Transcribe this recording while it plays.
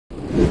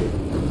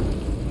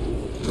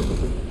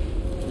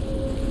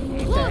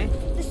Okay.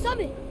 Look! The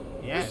summit!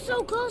 Yeah. We're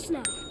so close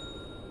now.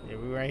 Yeah,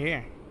 we're right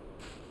here.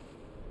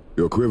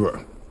 Your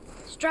quiver.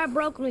 Strap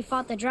broke when we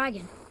fought the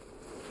dragon.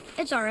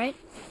 It's alright.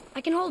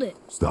 I can hold it.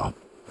 Stop.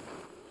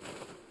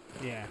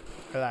 Yeah,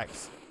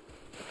 relax.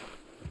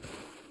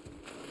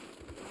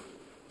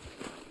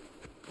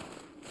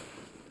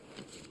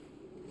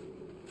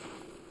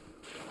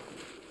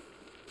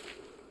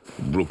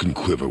 Broken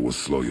quiver will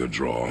slow your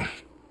draw.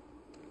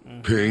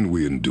 Pain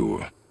we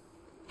endure.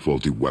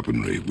 Faulty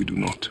weaponry we do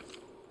not.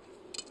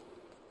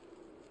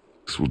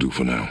 This will do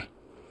for now.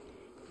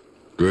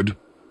 Good?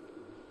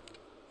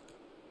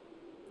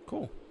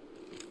 Cool.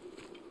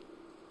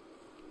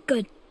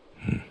 Good.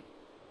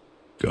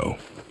 Go.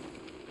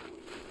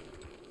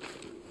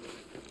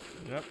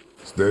 Yep.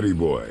 Steady,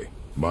 boy.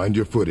 Mind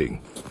your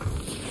footing.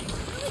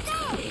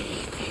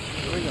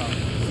 Here we go.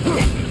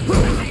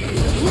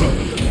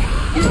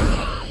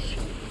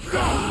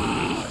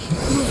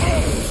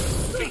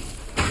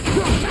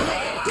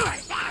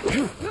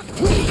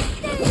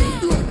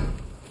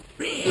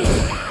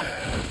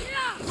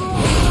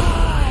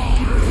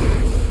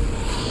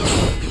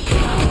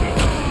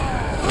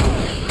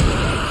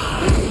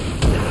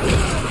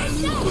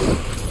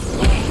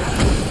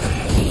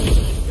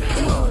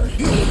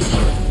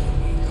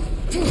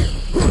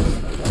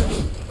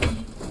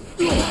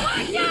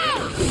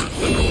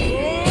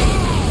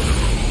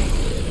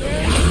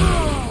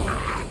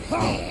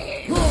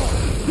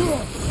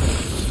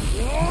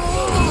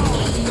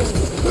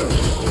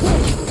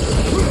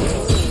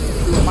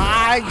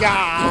 My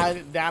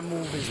God, that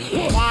move is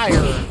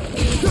fire.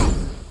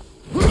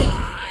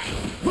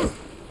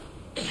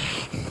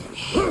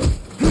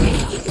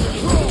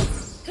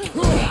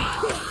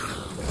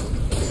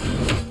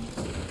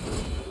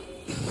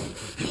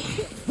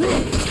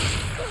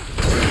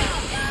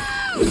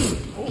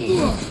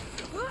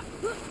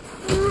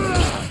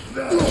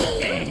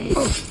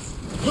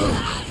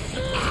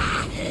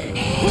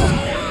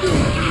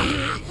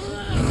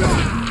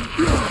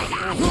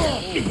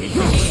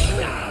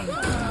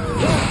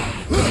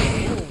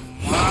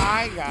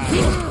 My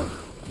God.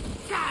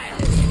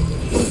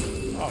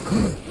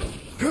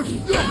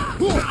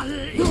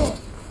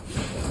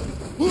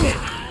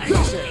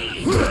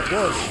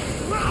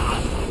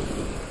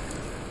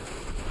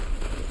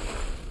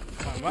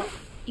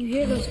 You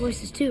hear those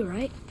voices too,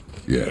 right?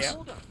 Yes.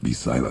 Be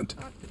silent.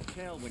 Hard to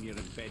tell when you're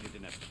embedded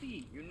in a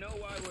tree. You know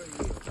why we're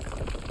here.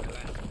 Your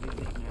last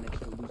visit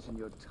managed to loosen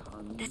your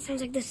tongue. That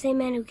sounds like the same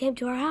man who came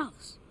to our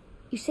house.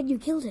 You said you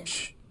killed him.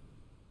 Shh.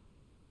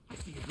 I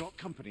see you brought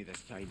company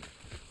this time.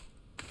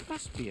 It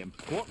must be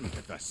important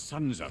if the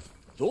sons of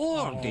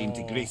Thor deign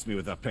to grace me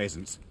with their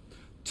presence.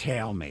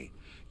 Tell me,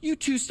 you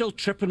two still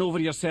tripping over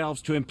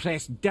yourselves to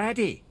impress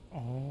Daddy?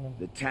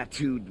 The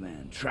tattooed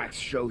man. Tracks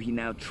show he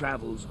now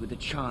travels with a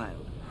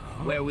child.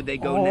 Where would they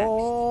go next?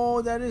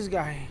 Oh, that is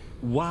guy.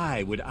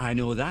 Why would I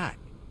know that?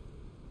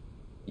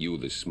 You're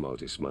the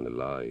smartest man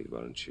alive,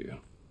 aren't you?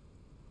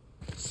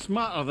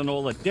 Smarter than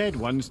all the dead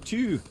ones,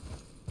 too.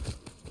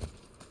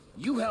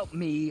 You help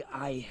me,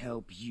 I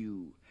help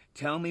you.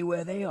 Tell me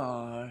where they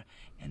are,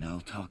 and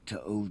I'll talk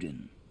to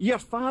Odin. Your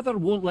father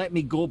won't let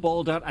me go,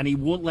 Balder, and he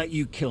won't let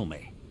you kill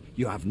me.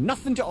 You have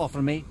nothing to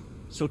offer me,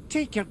 so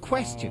take your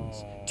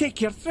questions,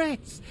 take your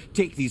threats,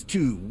 take these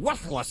two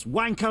worthless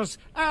wankers,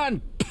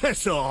 and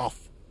piss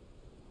off!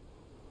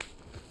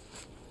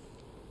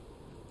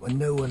 When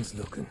no one's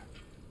looking,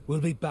 we'll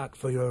be back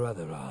for your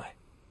other eye.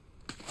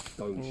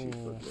 Don't you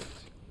forget,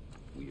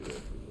 we're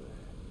everywhere.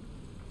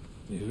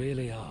 We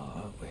really are,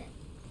 aren't we?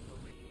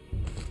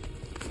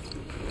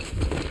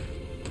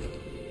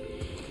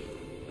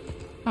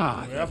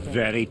 Ah, the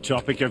very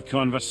topic of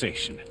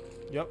conversation.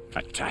 Yep.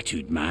 A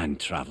tattooed man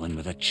traveling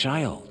with a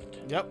child.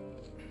 Yep.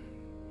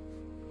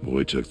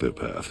 Boy, check their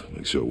path.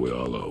 Make sure we're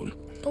all alone.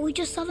 But we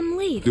just saw them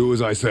leave. Do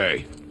as I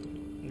say.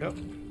 Yep.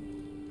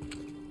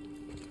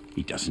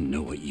 He doesn't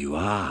know what you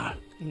are.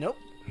 Nope.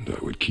 And I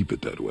would keep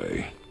it that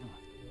way.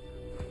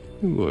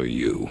 Who are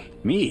you?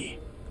 Me?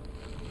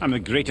 I'm the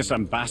greatest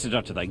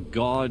ambassador to the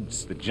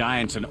gods, the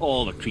giants, and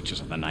all the creatures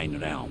of the Nine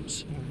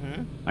Realms.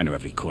 I know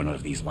every corner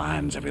of these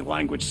lands, every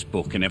language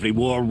spoken, every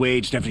war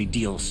waged, every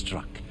deal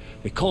struck.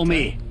 They call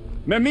me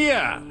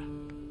Mimir,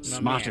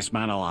 smartest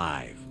man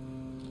alive.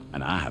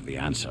 And I have the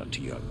answer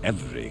to your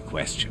every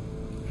question.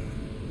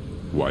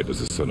 Why does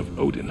the son of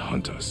Odin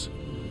hunt us?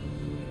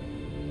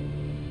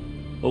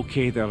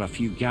 Okay, there are a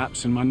few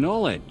gaps in my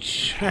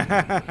knowledge.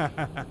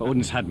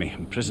 Odin's had me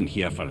imprisoned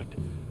here for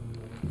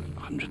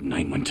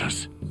 109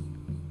 winters.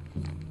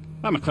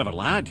 I'm a clever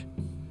lad.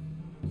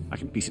 I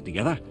can piece it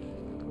together.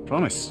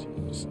 Promise.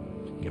 Just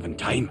given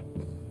time.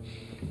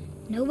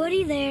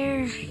 Nobody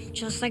there,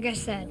 just like I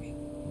said.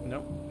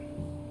 Nope.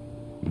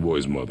 The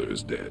boy's mother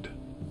is dead.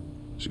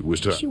 She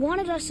wished her... She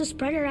wanted us to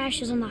spread her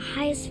ashes on the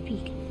highest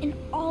peak in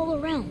all the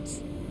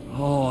realms.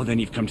 Oh, then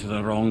you've come to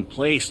the wrong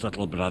place,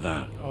 little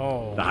brother.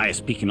 Oh. The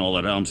highest peak in all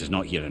the realms is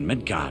not here in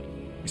Midgard.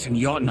 It's in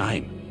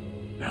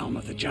Jotunheim, realm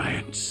of the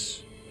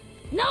giants.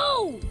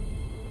 No!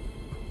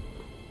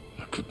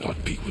 That could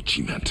not be what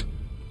she meant.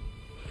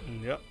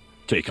 Yep.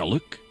 Take a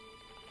look.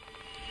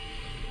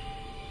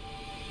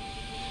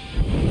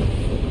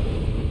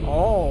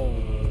 Oh.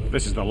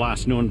 This is the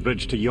last known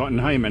bridge to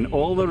Jotunheim in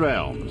all the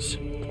realms.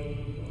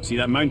 See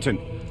that mountain?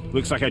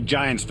 Looks like a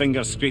giant's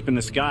finger scraping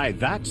the sky.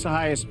 That's the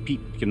highest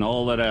peak in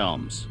all the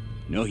realms.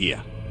 No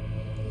here.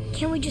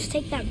 Can't we just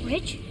take that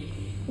bridge?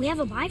 We have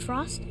a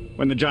Bifrost.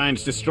 When the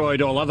giants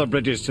destroyed all other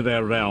bridges to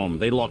their realm,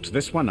 they locked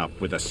this one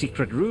up with a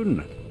secret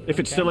rune. If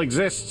it still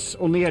exists,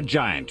 only a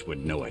giant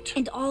would know it.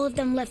 And all of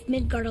them left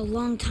Midgard a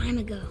long time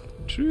ago.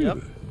 True. Yep.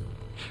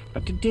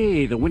 But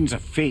today, the winds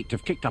of fate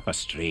have kicked up a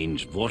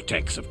strange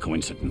vortex of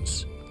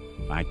coincidence.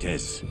 Fact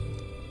is,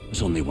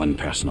 there's only one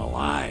person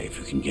alive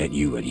who can get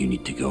you where you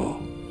need to go.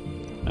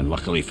 And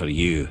luckily for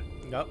you,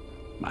 Yep.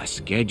 my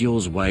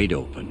schedule's wide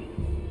open.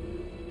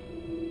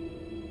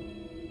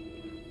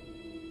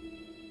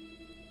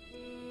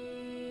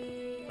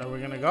 Are we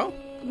gonna go?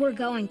 We're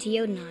going to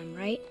Jotunheim,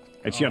 right?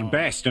 It's your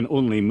best and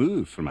only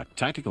move from a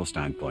tactical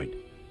standpoint.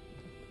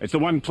 It's the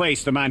one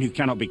place the man who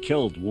cannot be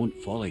killed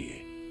won't follow you.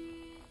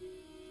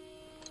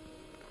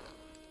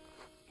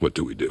 What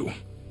do we do?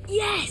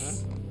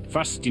 Yes!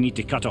 First, you need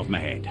to cut off my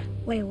head.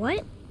 Wait,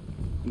 what?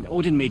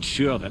 Odin made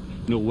sure that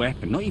no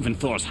weapon, not even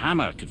Thor's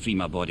hammer, could free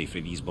my body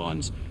from these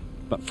bonds.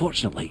 But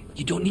fortunately,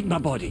 you don't need my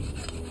body.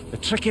 The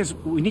trick is,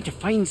 we need to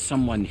find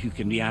someone who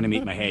can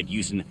reanimate my head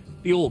using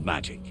the old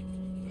magic.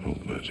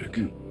 Old magic.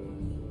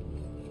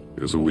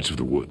 There's a witch of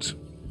the woods.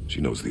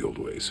 She knows the old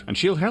ways. And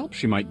she'll help.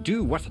 She might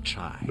do. Worth a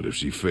try. But if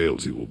she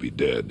fails, he will be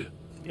dead.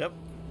 Yep.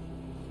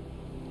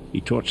 He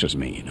tortures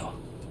me, you know.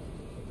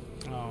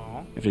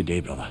 Oh. Every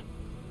day, brother.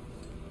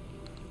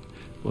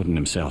 Odin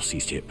himself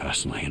sees to it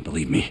personally, and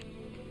believe me,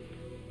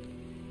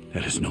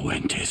 there is no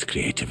end to his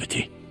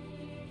creativity.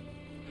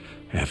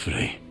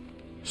 Every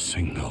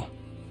single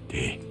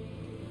day.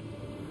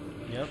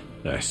 Yep.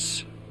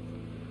 This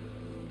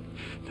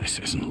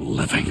isn't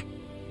living.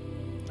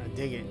 I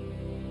dig it.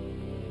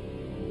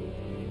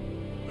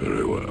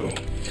 Very well.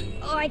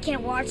 Oh, I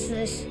can't watch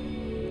this.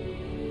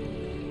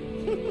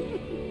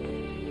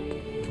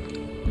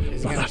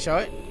 Is he gonna show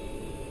it?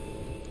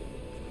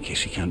 In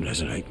case you can't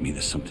resurrect me,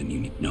 there's something you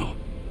need to know.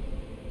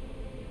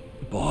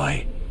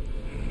 Boy,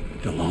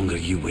 the longer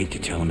you wait to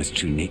tell him his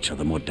true nature,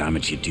 the more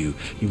damage you do.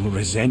 He will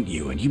resent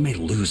you, and you may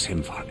lose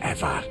him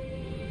forever.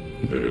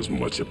 There's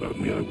much about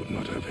me I would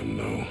not have him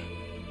know.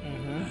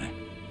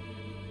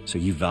 So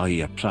you value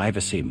your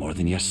privacy more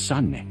than your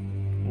son, eh?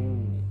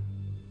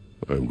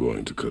 I'm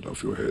going to cut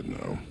off your head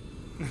now.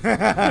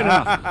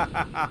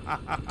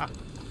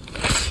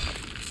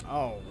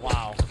 Oh,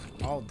 wow.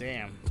 Oh,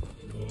 damn.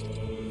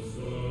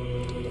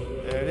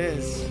 There it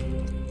is.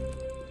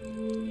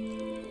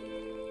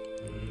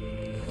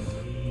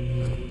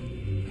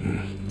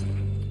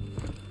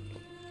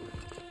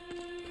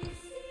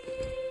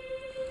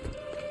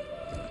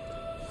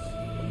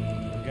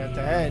 We got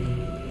the head.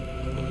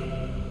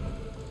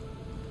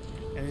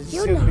 And it's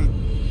just gonna be...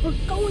 We're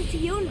going to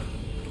Jotunheim.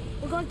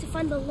 We're going to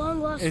find the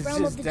long-lost It's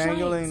realm of just the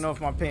dangling giants. off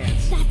my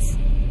pants. That's...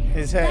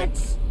 His head.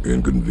 That's...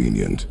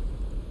 Inconvenient.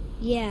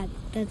 Yeah,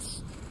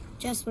 that's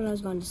just what I was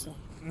going to say.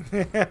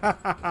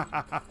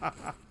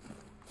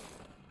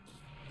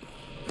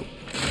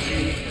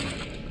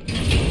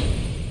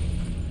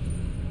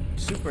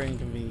 Super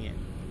inconvenient.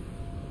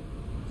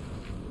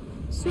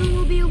 Soon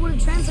we'll be able to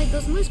translate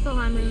those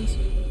Muspelheim runes.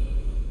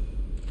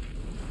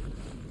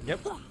 Yep.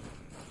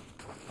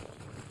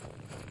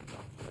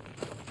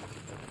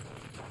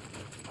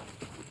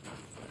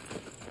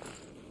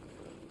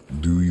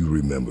 Do you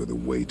remember the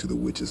way to the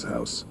witch's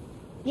house?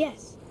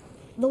 Yes.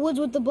 The woods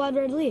with the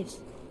blood-red leaves.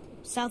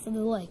 South of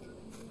the lake.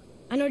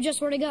 I know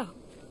just where to go.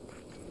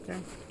 Okay.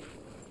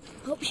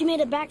 Hope she made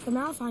it back from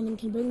Alfheim and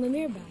can bring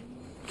Mimir back.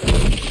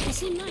 That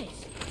seemed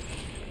nice.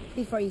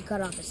 Before you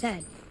cut off his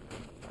head.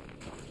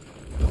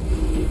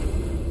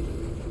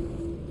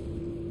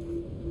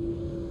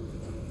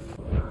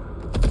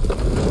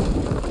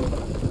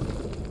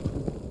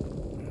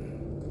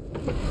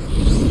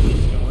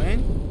 Go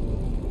in.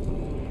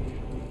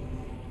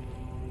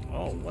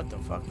 Oh, what the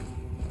fuck?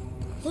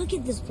 Look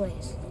at this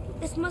place.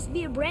 This must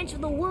be a branch of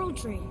the World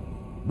Tree.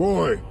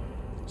 Boy,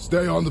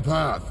 stay on the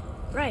path.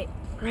 Right,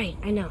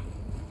 I know.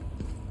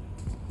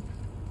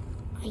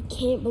 I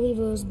can't believe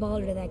it was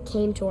Baldur that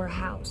came to our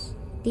house.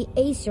 The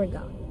Aesir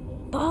god.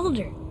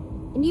 Baldur!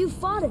 And you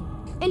fought him!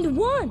 And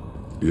won!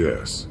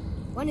 Yes.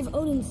 One of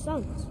Odin's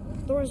sons,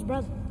 Thor's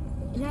brother.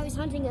 And now he's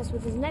hunting us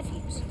with his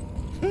nephews.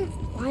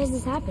 Why is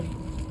this happening?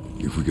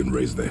 If we can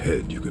raise the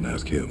head, you can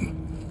ask him.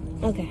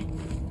 Okay.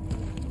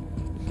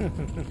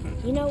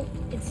 You know,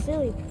 it's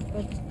silly,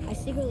 but I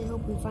secretly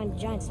hope we find a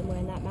giant somewhere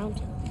in that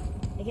mountain.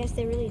 I guess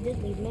they really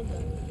did leave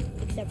Midgard,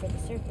 except for the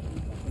serpent.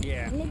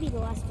 Yeah. And maybe the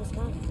last of his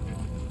kind.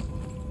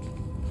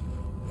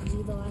 Are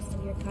you the last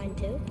of your kind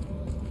too?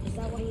 Is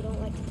that why you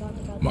don't like to talk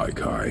about My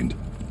kind.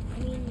 I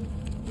mean,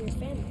 your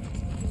family.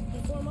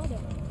 Before mother.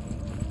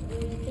 Where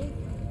you came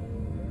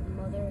from?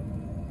 Mother,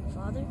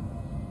 father?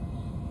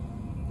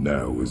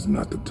 Now is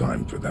not the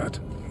time for that.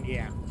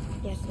 Yeah.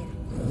 Yes, sir.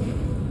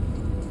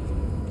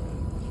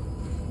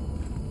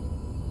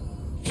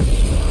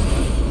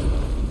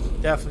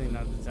 Definitely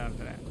not the time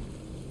for that.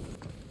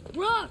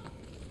 Rock!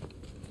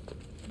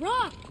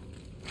 Rock!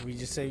 We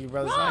just saved your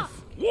brother's Rock!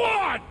 life.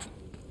 What?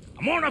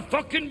 I'm on a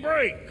fucking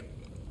break.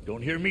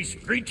 Don't hear me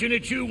screeching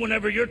at you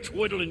whenever you're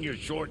twiddling your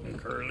short and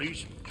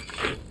curlies.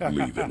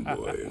 Leave him,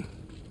 boy.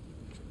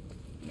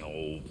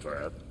 No,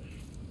 Pep.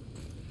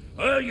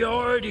 Well, you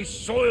already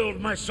soiled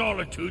my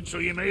solitude, so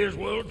you may as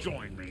well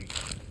join me.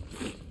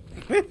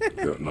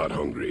 You're not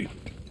hungry.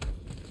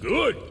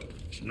 Good.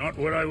 It's not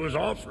what I was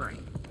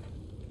offering.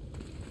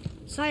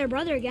 Saw your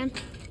brother again.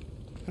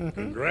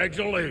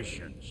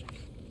 Congratulations.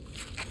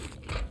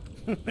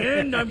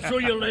 And I'm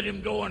sure you'll let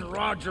him go and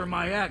Roger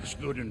my axe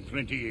good and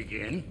plenty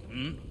again.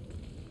 Hmm?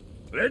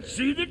 Let's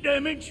see the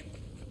damage.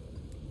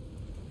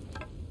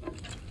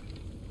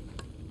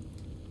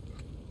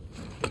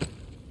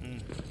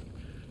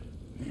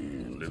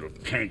 Little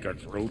canker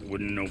throat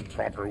wouldn't know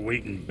proper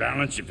weight and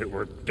balance if it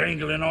were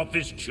dangling off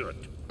his chut.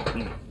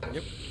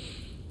 Yep.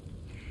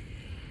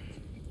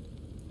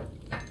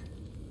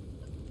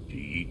 You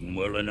eating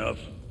well enough?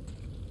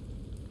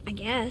 I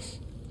guess.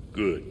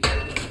 Good.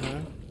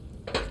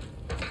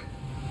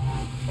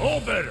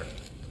 All better.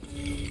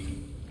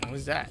 What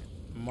was that?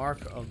 Mark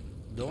of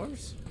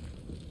doors?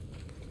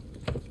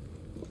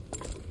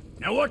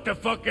 Now what the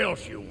fuck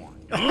else you want,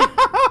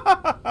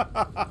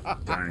 huh?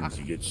 Times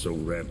he gets so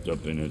wrapped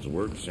up in his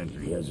work,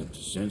 Sentry hasn't the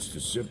sense to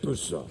sip or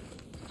sup.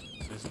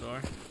 This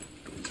door?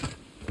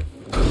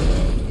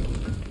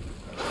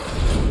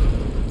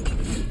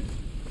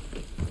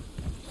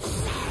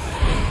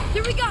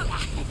 Here we go!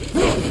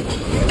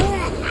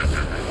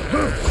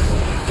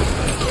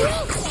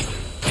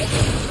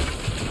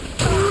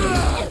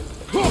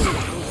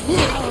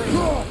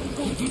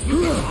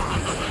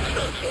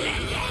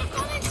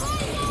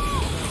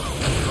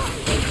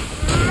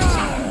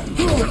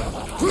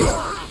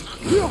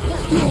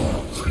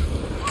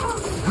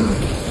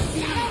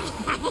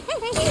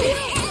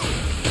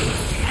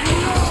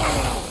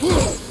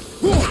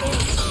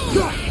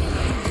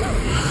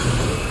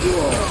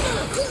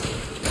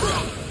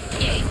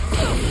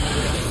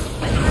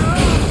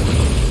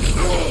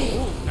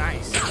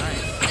 Nice,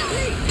 nice.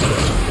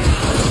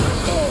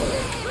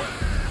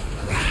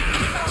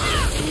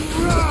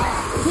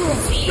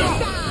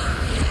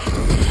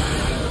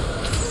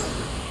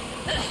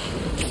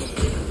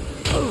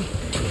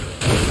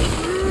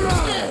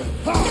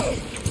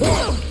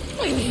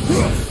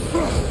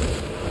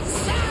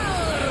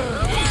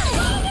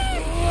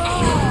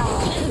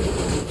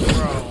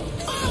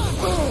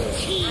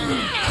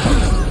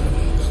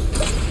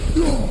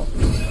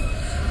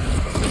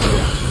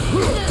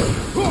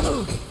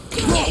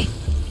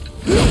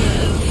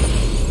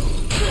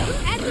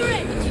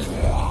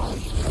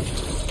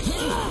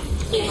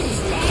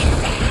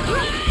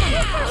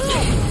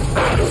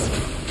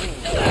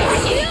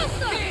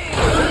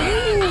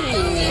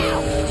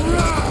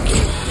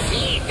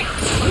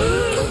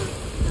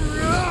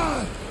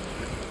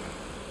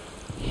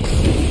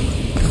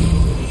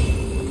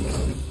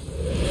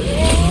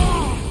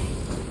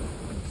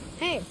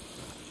 Hey,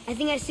 I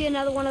think I see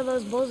another one of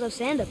those bowls of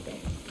sand up there.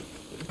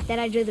 That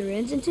I drew the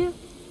runes into?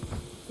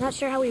 Not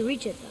sure how we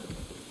reach it, though.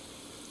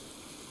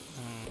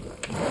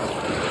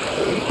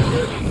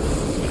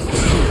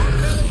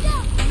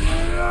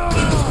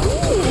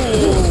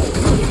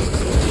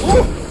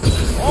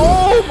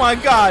 Oh my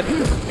god!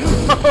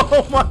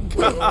 Oh my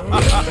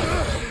god!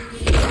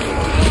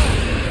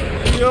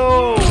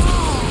 Yo!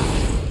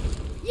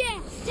 Yeah,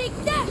 take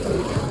that!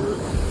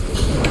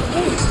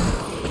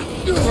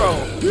 Bro,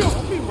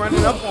 don't be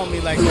running up on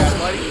me like that,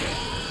 buddy.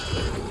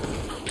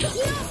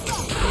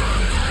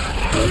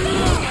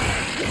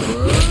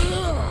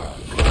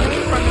 Don't be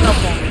running up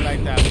on me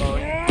like that, bro.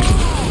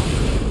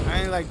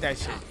 I ain't like that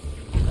shit.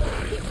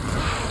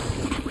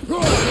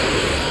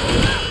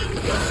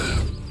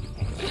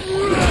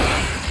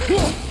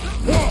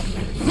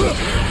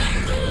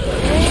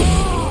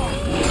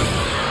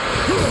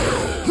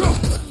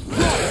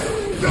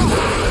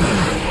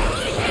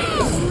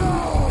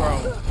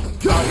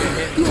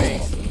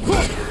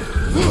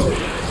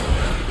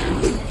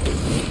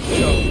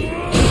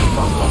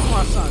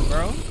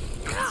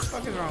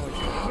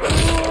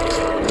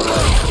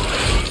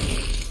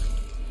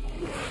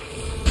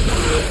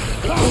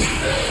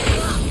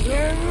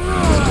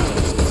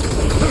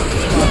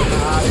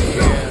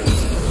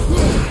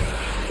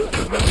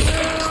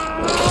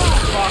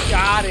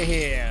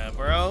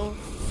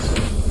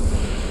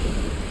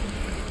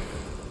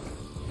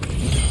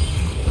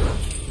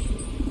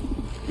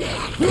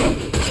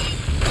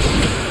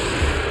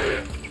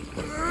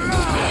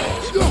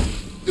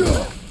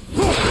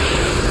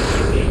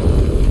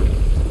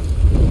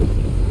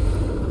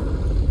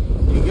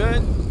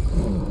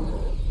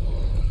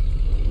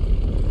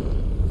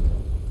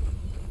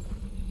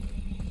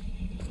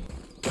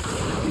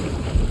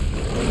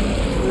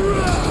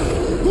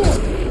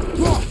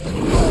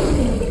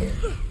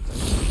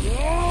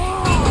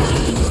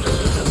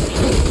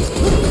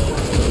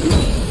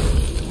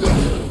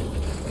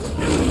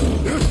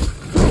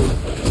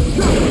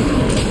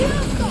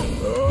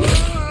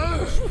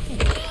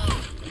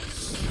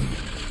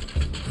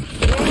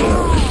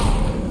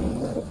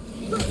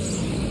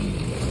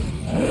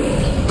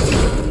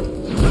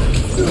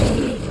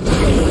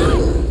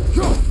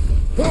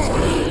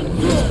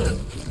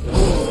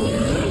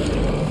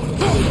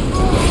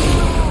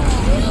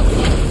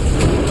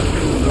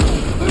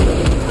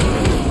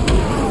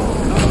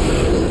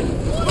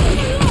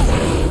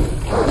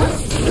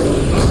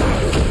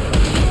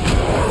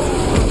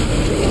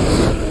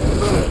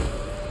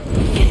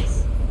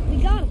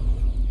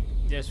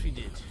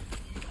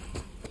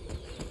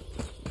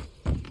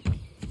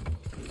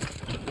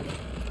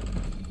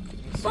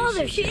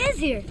 Father, she is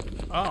here.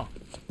 Oh.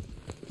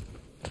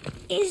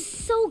 It's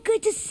so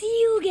good to see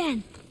you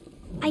again.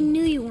 I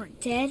knew you weren't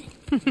dead.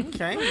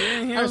 Okay, you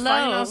didn't hear us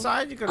fighting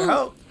outside? You could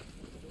help.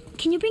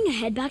 Can you bring a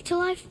head back to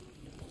life?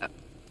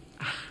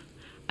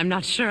 I'm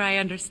not sure I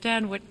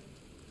understand what...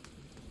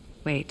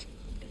 Wait.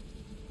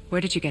 Where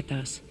did you get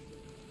those?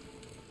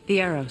 The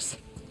arrows.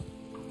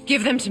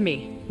 Give them to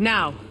me,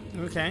 now.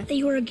 Okay.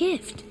 They were a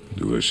gift.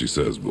 Do as she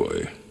says,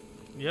 boy.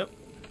 Yep.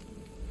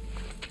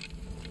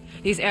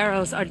 These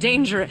arrows are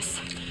dangerous.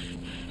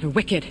 They're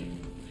wicked.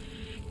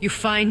 You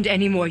find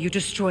any more, you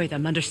destroy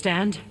them,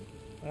 understand?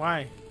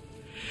 Why?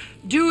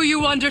 Do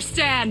you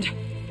understand?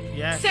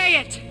 Yes. Say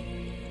it!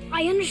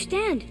 I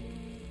understand.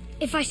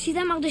 If I see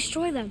them, I'll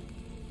destroy them.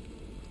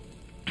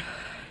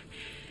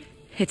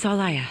 It's all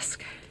I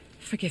ask.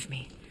 Forgive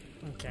me.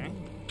 Okay.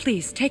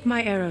 Please, take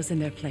my arrows in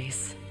their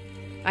place.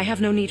 I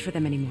have no need for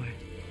them anymore.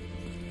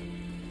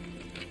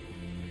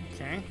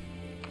 Okay.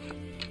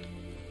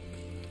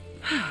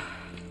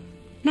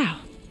 Now,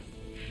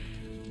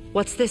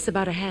 what's this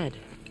about a head?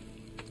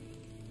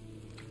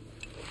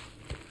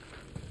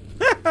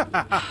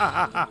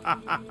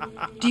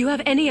 Do you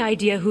have any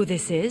idea who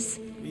this is?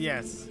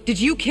 Yes. Did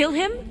you kill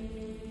him?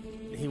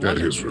 He At wanted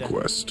his to do that.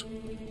 request.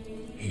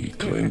 He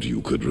claimed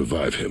you could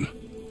revive him.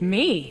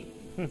 Me?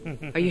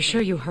 Are you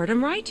sure you heard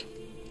him right?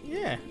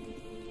 Yeah. He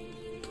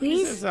said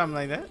Please? something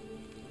like that.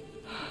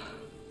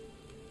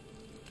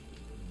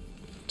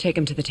 Take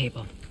him to the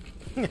table.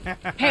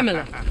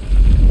 Pamela.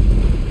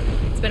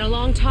 It's been a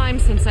long time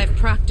since I've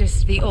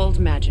practiced the old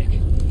magic.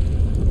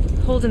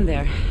 Hold him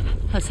there.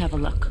 Let's have a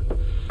look.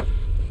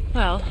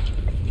 Well,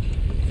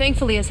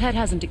 thankfully his head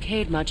hasn't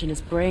decayed much and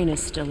his brain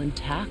is still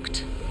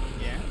intact.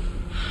 Yeah.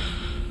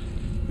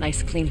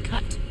 Nice clean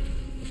cut.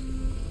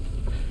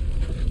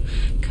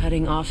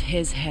 Cutting off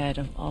his head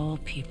of all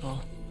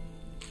people.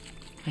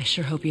 I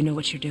sure hope you know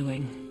what you're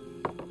doing.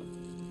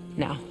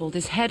 Now, hold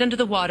his head under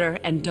the water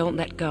and don't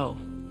let go.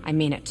 I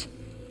mean it.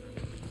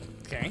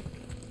 Okay.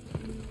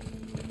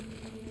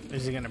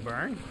 Is he gonna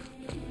burn?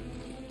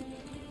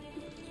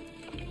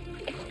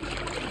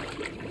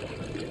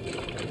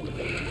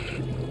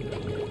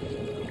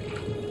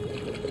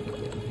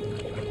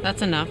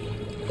 That's enough.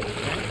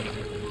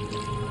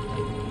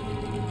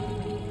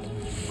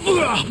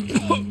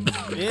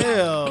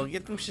 Ew,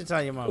 get them shits out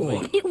of your mouth.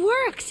 Wait. It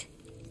worked.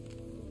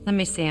 Let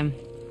me see him.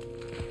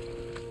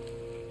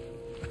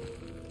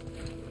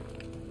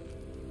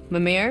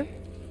 Mimir?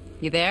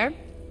 You there?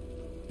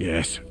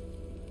 Yes.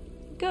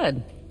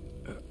 Good.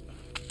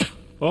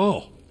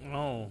 Oh,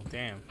 Oh,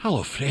 damn.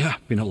 hello, Freya.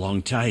 Been a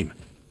long time.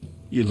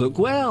 You look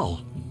well.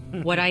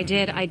 What I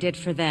did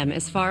for them.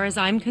 As far as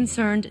I'm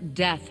concerned,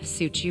 death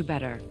suits you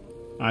better.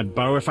 I'd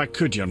bow if I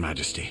could, Your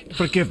Majesty.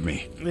 Forgive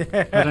me.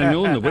 Had I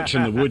known the witch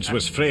in the woods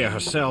was Freya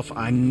herself,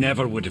 I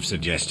never would have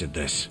suggested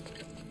this.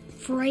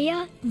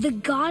 Freya? The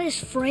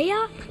goddess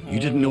Freya? You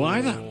didn't know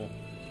either?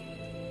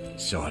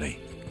 Sorry.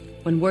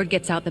 When word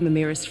gets out that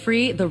Mimir is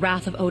free, the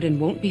wrath of Odin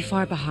won't be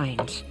far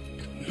behind.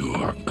 You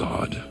are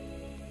God.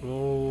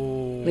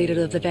 Oh.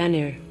 Leader of the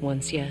Vanir,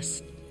 once,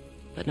 yes.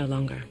 But no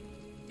longer.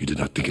 You did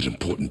not think it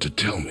important to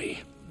tell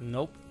me.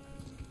 Nope.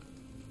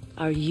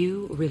 Are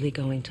you really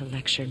going to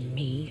lecture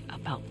me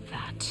about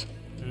that?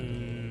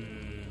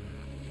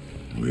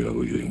 We are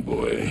leaving,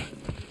 boy.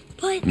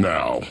 But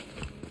Now.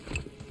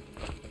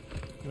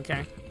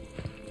 Okay.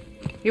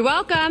 You're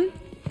welcome.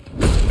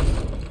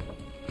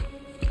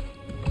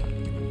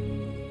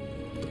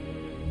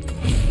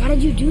 why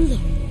did you do that?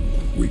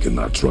 We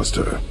cannot trust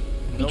her.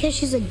 Because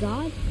she's a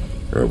god?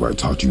 Have I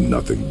taught you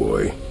nothing,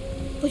 boy?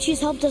 But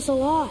she's helped us a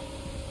lot.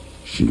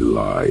 She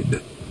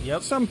lied.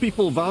 Yep. Some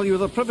people value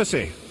their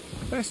privacy.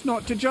 Best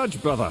not to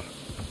judge, brother.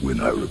 When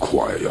I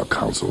require your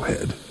council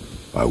head,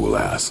 I will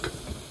ask.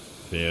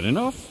 Fair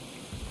enough.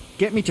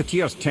 Get me to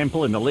Tyr's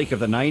temple in the Lake of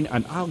the Nine,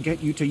 and I'll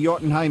get you to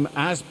Jotunheim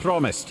as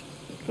promised.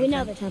 We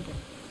know the temple.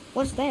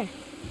 What's there?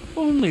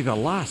 Only the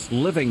last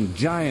living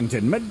giant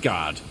in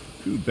Midgard.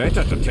 Who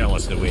better to tell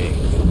us the way?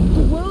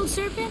 The world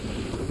serpent?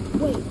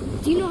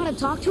 Wait, do you know how to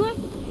talk to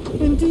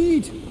him?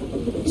 Indeed.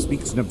 He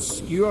speaks an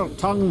obscure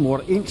tongue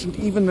more ancient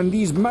even than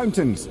these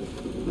mountains.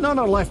 None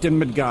are left in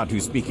Midgard who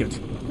speak it.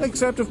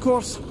 Except, of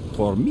course,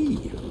 for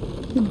me.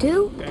 You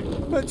do?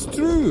 It's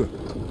true.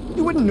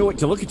 You wouldn't know it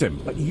to look at him,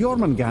 but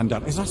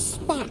Jormungandr is a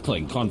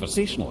sparkling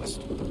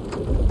conversationalist.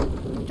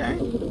 Okay.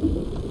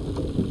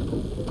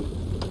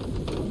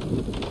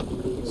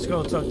 Let's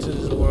go talk to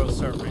this world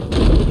serpent.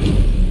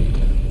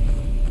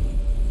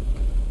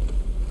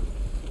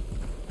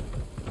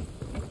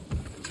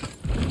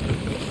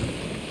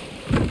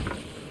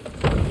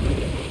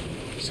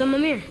 So,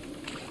 Mimir,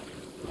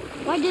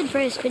 why did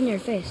Freya spit in your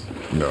face?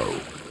 No.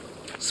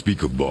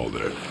 Speak of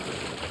Baldur.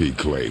 He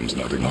claims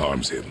nothing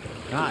harms him.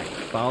 Aye,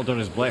 Baldur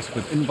is blessed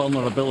with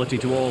invulnerability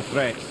to all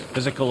threats,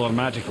 physical or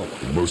magical.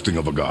 Boasting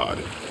of a god.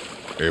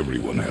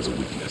 Everyone has a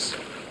weakness.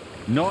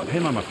 Not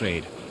him, I'm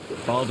afraid.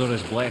 Baldur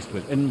is blessed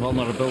with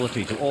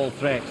invulnerability to all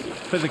threats,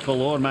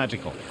 physical or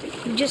magical.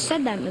 You just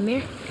said that,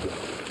 Mimir.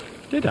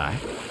 Did I?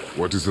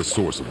 What is the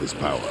source of this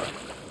power?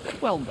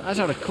 Well, as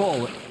I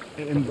recall,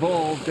 It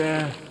involved,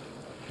 a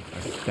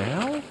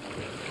spell?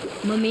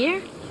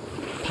 Mimir?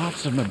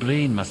 Parts of my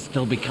brain must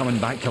still be coming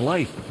back to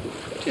life.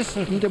 Just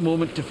need a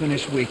moment to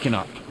finish waking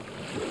up.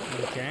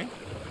 Okay.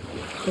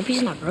 Hope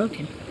he's not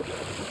broken.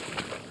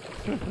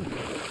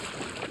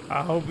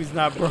 I hope he's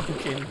not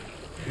broken.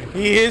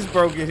 He is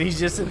broken. He's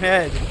just in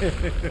head.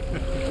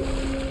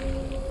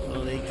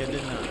 Well, they could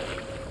deny.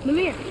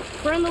 Mimir,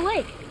 we're on the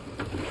lake.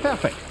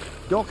 Perfect.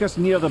 Dock us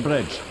near the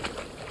bridge.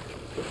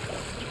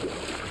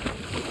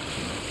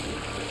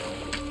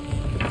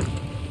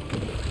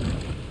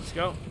 Let's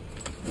go.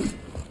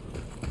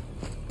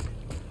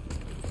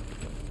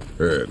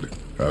 Ed,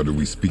 how do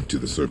we speak to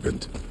the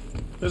serpent?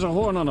 There's a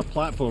horn on a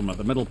platform at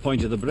the middle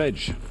point of the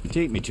bridge.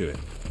 Take me to it.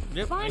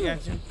 Yep, Finally, I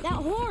got you. that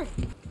horn.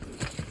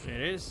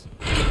 It is.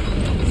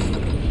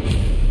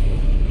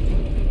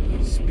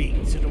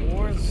 Speak to the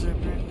war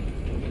serpent.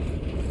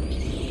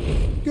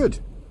 Good.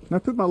 Now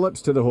put my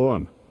lips to the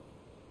horn.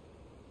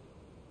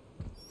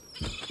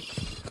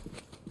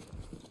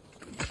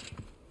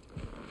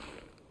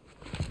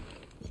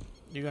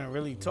 You're gonna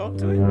really talk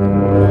to it? Oh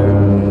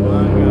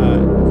my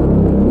god.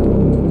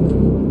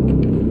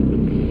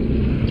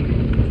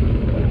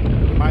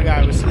 My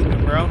guy was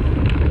sleeping, bro.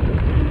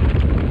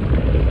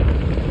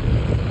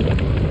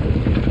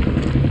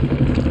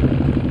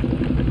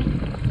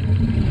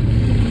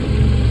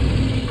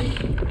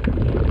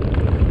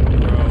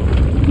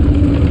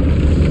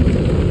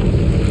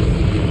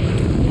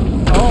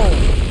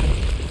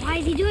 Why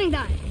is he doing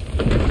that?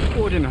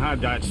 Odin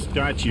had that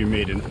statue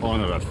made in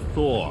honor of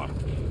Thor.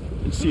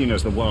 And seeing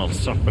as the world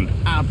serpent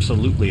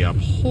absolutely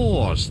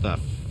abhors the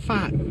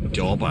fat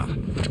dauber,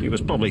 he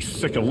was probably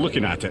sick of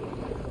looking at it.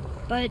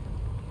 But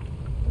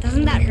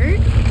doesn't that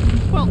hurt?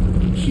 Well,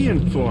 he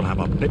and Thor have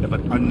a bit of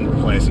an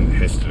unpleasant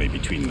history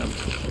between them.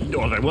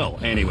 Or they will,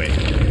 anyway.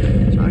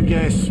 So I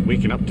guess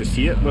waking up to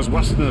see it was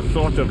worse than the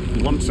thought of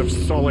lumps of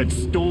solid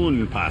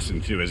stone passing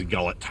through his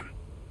gullet.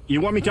 You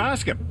want me to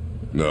ask him?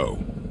 No.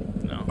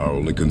 No. Our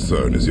only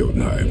concern is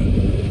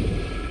Jotunheim.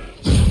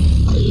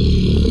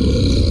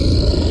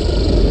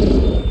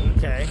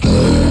 Okay.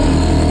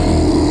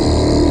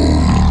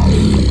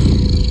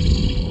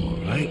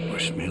 Alright,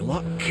 wish me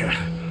luck.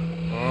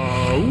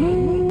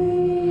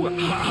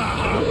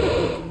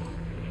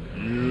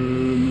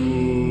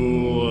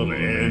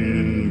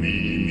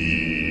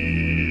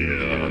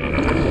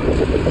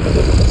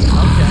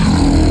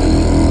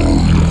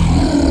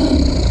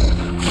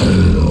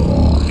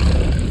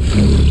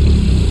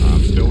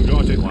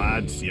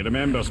 He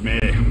remembers me.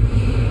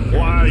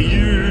 Why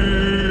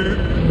you?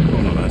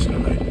 Oh no, that's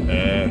not right.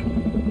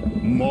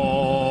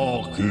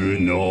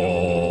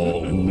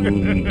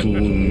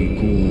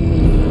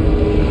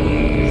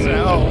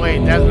 Oh wait,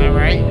 that's not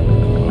right.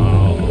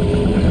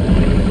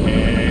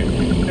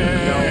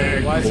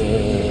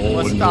 No,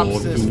 what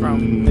stops this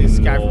from this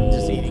guy from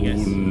just eating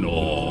us?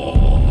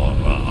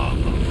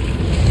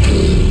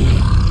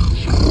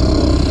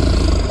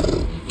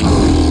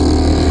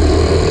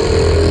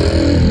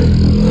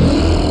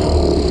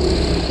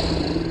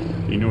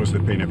 The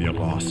pain of your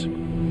loss.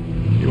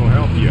 He will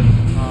help you.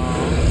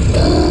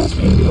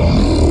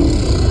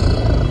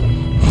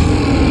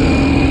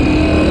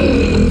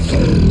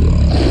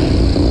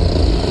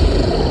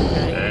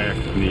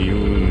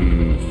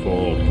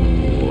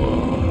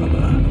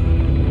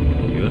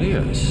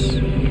 Curious.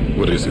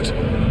 What is it?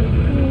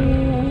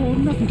 Oh,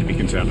 nothing to be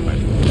concerned about.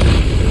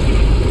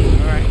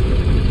 Alright.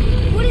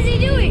 What is he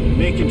doing?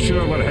 Making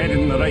sure we're headed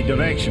in the right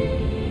direction.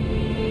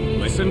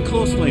 Listen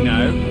closely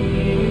now.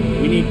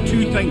 We need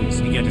two things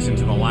to get us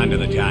into the land of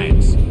the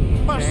giants.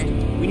 First,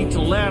 we need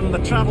to learn the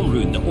travel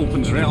rune that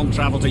opens realm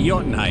travel to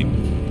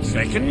Jotunheim.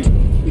 Second,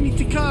 we need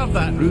to carve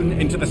that rune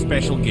into the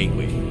special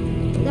gateway.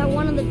 That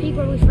one on the peak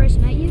where we first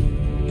met you?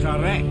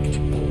 Correct.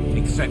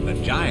 Except the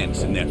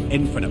giants, in their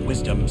infinite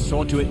wisdom,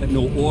 saw to it that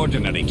no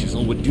ordinary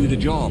chisel would do the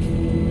job.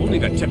 Only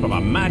the tip of a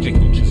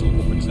magical chisel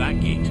opens that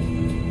gate.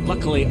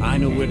 Luckily, I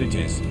know where it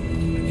is,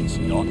 and it's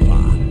not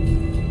far.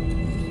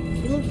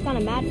 You looked kind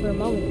of mad for a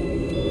moment there.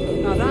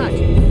 Now that,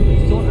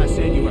 you thought I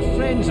said you were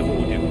friends of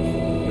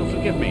Odin. You'll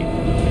forgive me,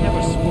 I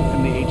never spoke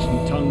in the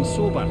ancient tongue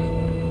sober.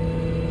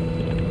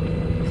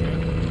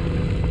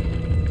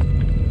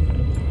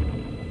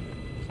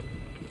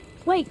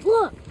 Wait,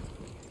 look!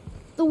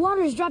 The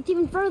water's dropped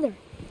even further.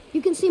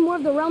 You can see more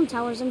of the realm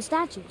towers and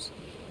statues.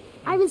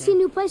 I even see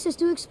new places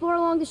to explore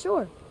along the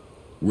shore.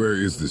 Where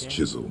is this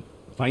chisel?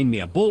 Find me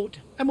a boat,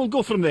 and we'll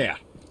go from there.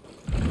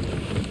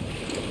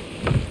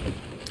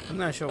 I'm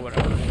not sure what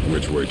I want.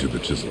 Which way to the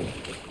chisel?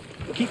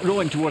 Keep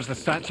rowing towards the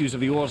statues of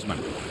the oarsmen,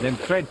 then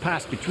thread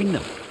past between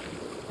them.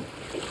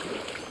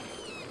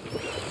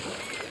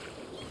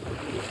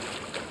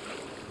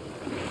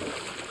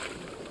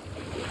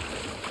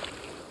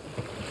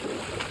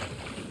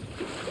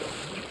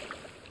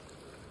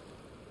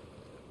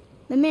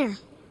 Mimir,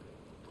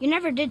 you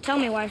never did tell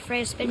me why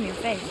Freya spit in your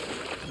face.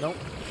 Nope.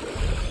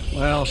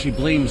 Well, she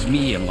blames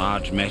me in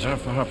large measure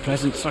for her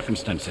present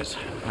circumstances,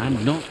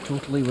 and not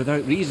totally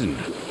without reason.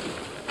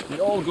 It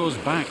all goes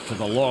back to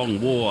the long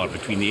war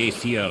between the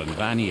Aesir and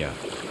Vanir.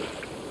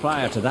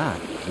 Prior to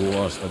that,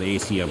 wars for the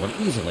Aesir were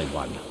easily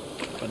won,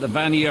 but the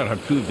Vanir had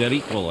proved their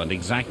equal and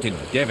exacted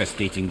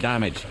devastating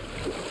damage.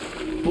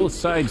 Both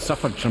sides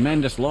suffered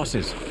tremendous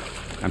losses,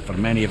 and for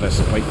many of us,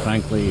 quite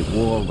frankly,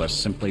 war was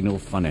simply no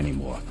fun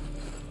anymore.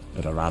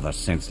 But a rather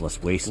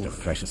senseless waste of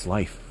precious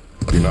life.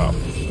 Enough.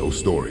 No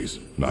stories.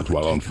 Not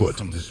while on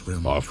foot.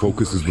 Our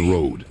focus is the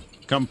road.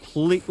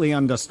 Completely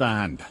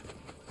understand.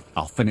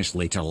 I'll finish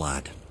later,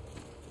 lad.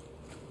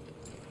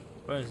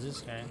 Where is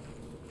this guy?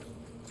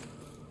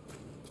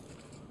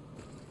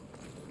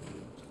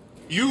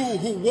 You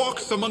who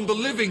walks among the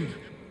living.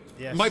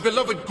 Yes. My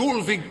beloved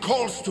Gulvig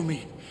calls to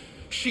me.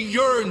 She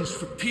yearns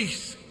for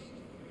peace,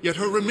 yet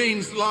her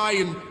remains lie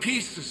in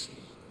pieces.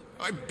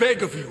 I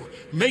beg of you,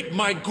 make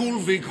my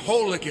Gulvig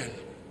whole again.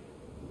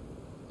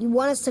 You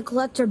want us to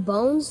collect her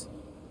bones?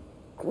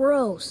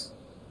 Gross.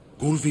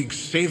 Gulvig's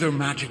Sather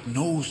magic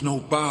knows no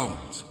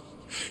bounds.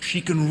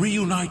 She can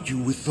reunite you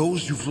with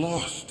those you've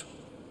lost.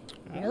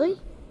 Really?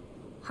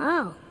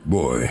 How?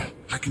 Boy.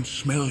 I can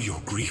smell your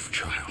grief,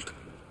 child.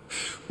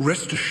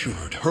 Rest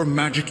assured, her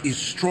magic is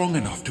strong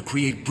enough to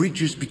create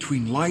bridges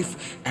between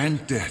life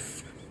and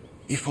death,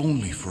 if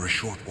only for a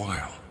short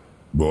while.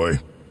 Boy,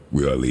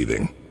 we are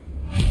leaving.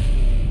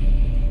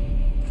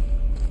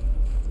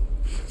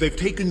 They've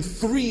taken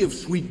 3 of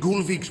sweet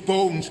Gulvig's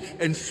bones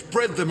and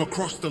spread them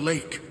across the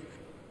lake.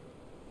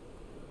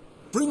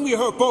 Bring me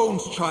her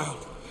bones,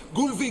 child.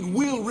 Gulvig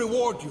will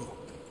reward you.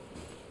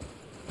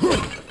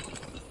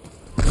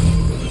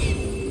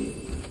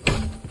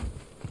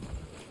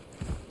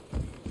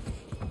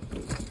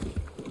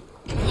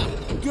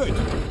 Good.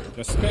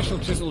 The special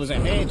chisel is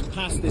ahead,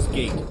 past this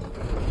gate.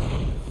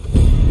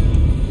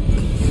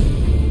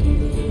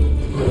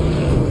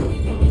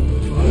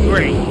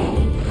 Great.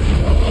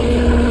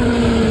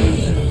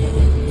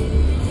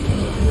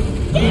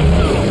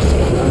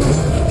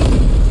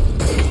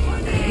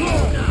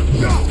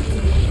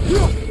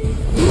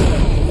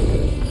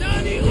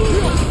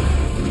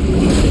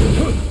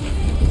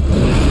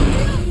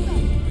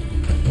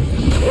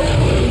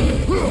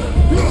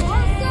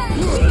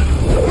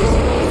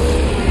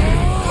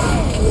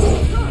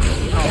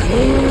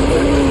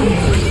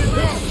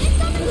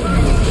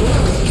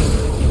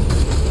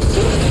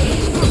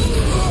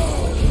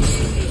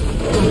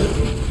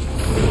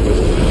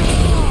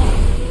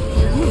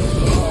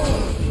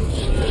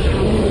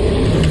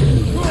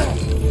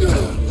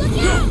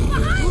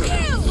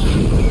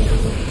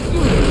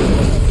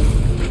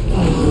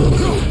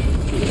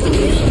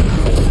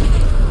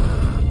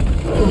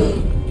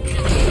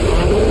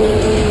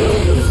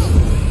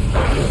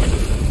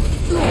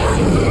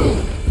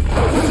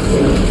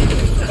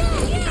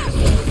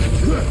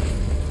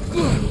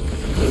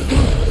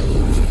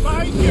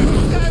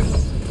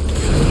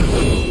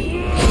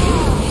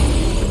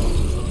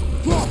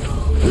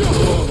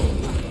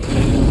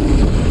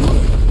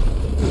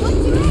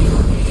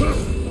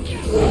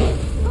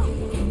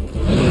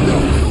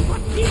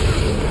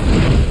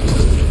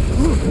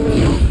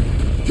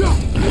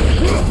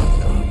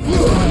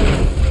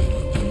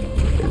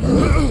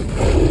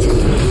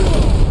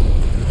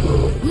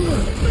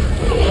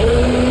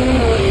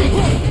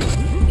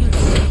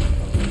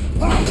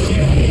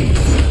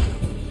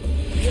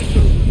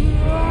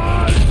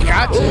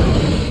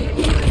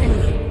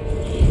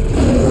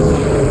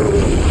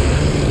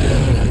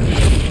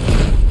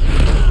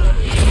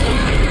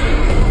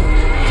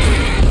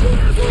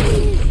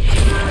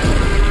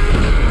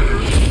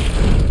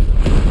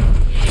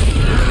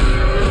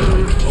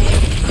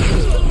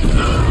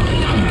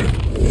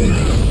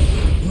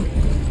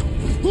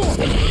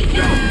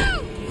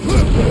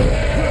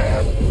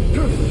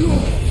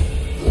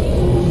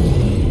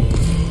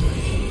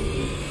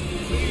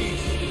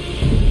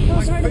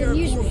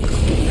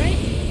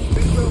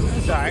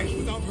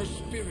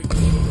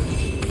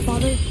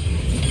 Father,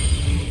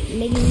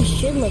 maybe we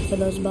should look for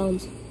those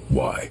bones.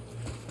 Why?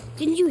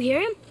 Didn't you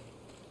hear him?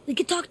 We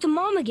could talk to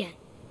Mom again.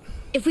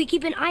 If we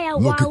keep an eye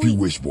out Look while if you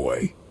wish,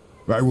 boy.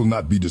 I will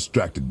not be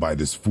distracted by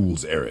this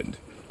fool's errand.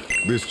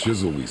 This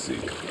chisel we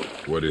seek,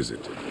 what is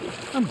it?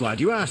 I'm glad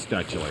you asked,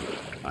 actually.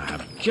 I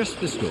have just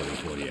the story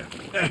for you.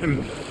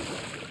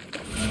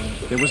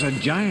 There was a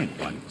giant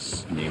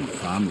once named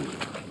Famu.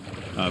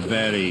 A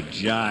very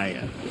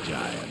giant,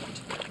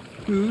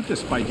 who,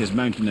 despite his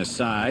mountainous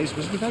size,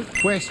 was without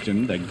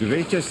question the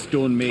greatest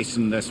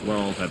stonemason this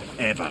world had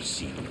ever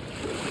seen.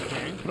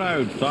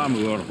 Proud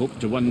Thamur hoped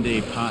to one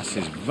day pass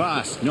his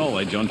vast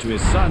knowledge onto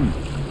his son.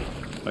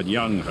 But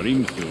young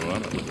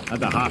Hrimthur had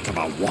the heart of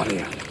a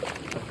warrior.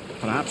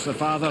 Perhaps the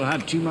father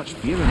had too much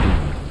fear in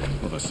him,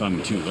 or the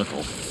son too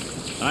little.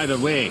 Either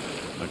way,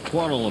 the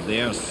quarrel of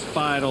theirs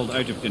spiraled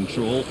out of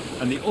control,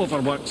 and the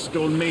overworked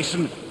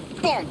stonemason,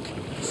 bonk,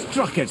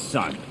 struck his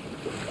son.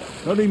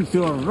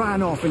 Hrimthur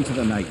ran off into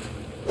the night.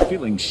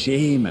 Feeling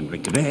shame and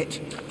regret,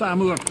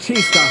 Thamur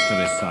chased after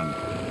his son,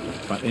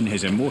 but in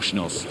his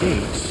emotional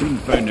state soon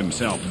found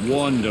himself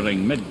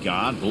wandering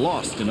Midgard,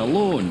 lost and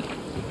alone.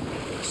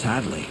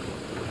 Sadly,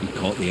 he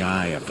caught the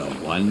eye of the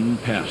one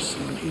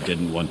person he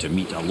didn't want to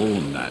meet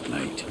alone that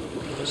night,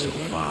 so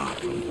far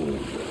from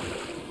home.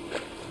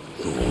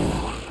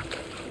 Thor.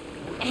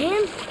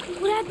 And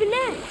what happened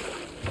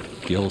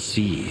next? You'll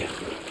see.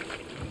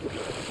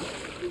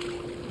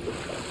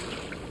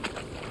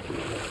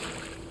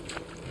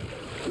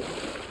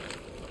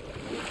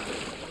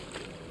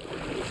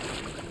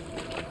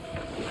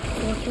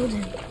 What killed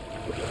him?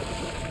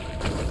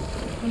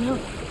 Oh no.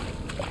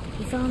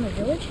 He fell in the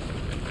village?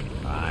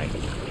 Aye.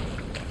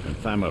 When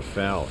Thamur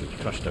fell, he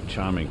crushed a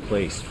charming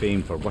place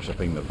famed for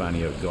worshipping the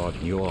Vanir god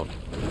Njord.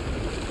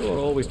 Thor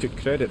always took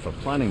credit for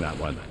planning that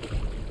one.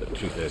 The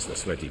truth is, the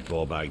sweaty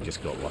ballbag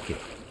just got lucky.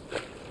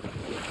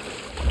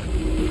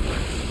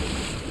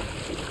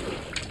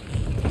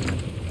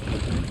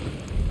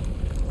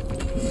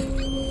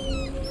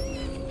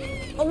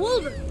 A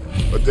wolver!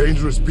 A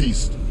dangerous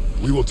beast.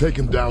 We will take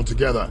him down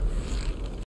together.